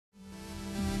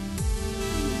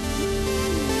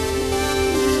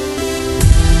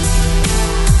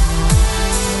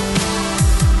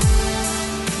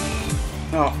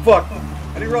fuck!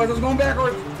 I didn't realize I was going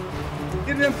backwards.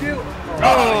 Get him, too.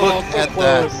 Oh, look at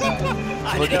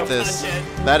that. Look at this.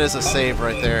 That is a save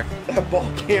right there. That ball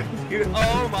can't, dude.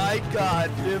 Oh my god,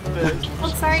 Nimbus. Oh,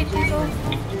 sorry, Tinkle.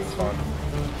 It's fun.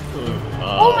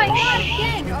 Oh my god,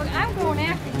 again! Oh, I'm going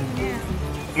after you now.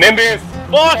 Nimbus!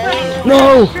 Fuck!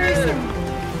 No!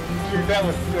 Dude, that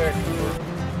was sick.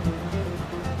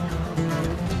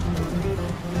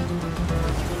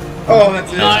 Oh,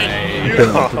 that's it. Nice.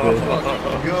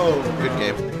 Go. Good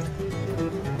game.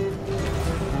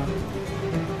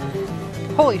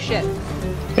 Holy shit.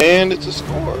 And it's a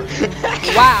score.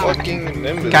 Wow. Fucking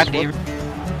Nimbus. God damn.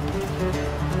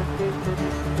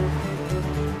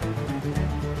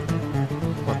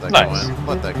 Let that go Nice. in.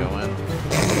 Let that go in.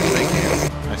 Thank you.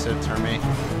 I said turn me.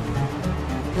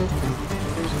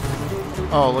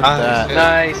 Oh, look at that.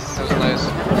 Nice. That was nice.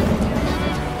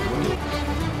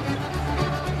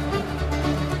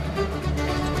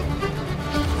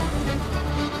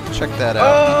 Check that out.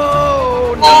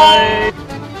 Oh, nice.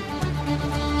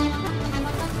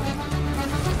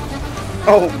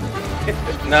 Oh.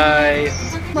 Nice.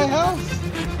 My house.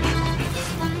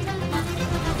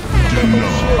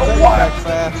 What?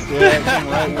 Fast. Yeah, come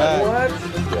right back. What?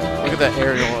 Look at that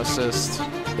aerial assist.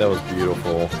 That was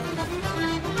beautiful.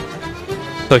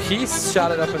 So he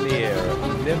shot it up in the air.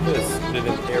 Nimbus did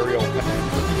an aerial.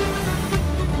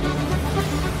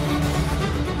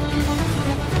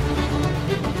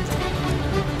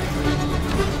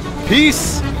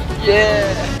 Peace! Yeah.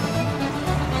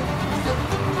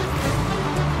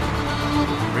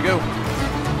 Here we go.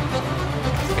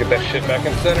 Get that shit back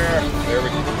in center. There we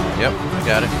go. Yep, I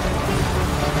got it.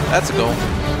 That's a goal.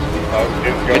 Oh,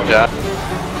 good job.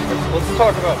 Let's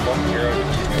talk about Montage.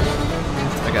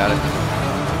 I got it.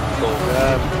 Cool.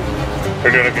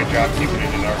 They're doing a good job keeping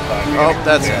it in our side. Oh,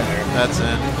 that's in. That's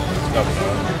in. No,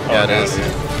 Yeah, it is.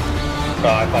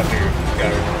 Oh, I thought you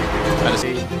got it. I just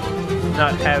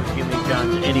Not have Jimmy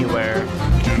John's anywhere.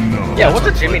 Yeah, what's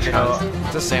a Jimmy John's?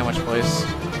 It's a sandwich place.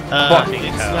 Fucking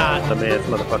it's hell. not the man's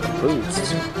motherfucking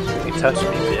boots. You touch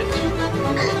me, bitch.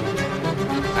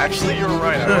 Actually, you're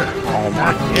right. Oh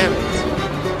my damn it.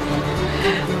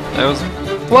 That was.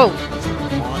 Whoa.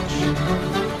 Launch.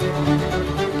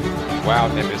 Wow,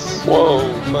 Nimbus. Whoa,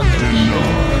 fucking.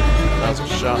 That was a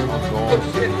shot on goal.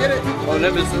 Shit, get it. Oh,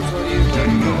 Nimbus, that's what you.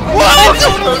 What?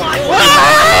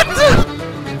 What?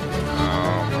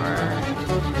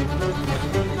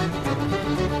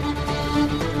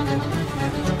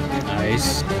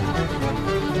 Nice.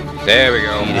 There we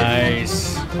go.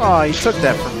 Nice. Oh, you took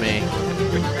that from me.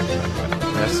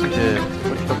 Yes, you did.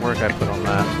 Look at the work I put on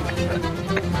that.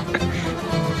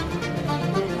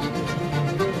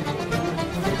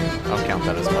 I'll count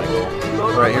that as my goal.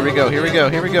 Alright, here we go, here we go,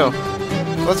 here we go.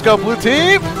 Let's go, blue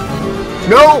team!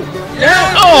 No!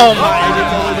 Yeah! Oh my!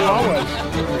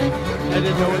 I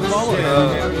didn't know where the ball was.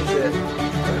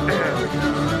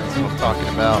 That's what I'm talking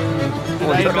about.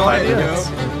 I had no idea.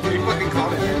 You fucking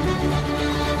caught it.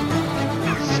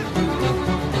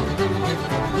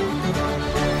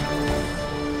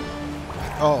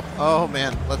 Oh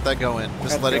man, let that go in.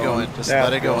 Just let it go in. Just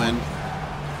let it go in.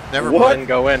 Never What? mind.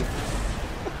 Go in.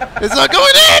 It's not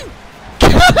going in!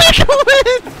 Can it go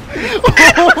in?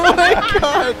 Oh my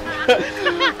god!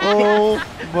 Oh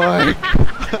my god.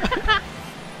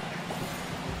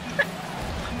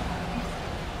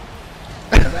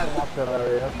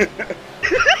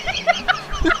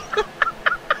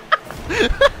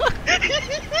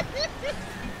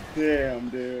 Damn,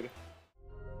 dude.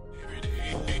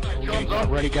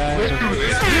 Ready, guys?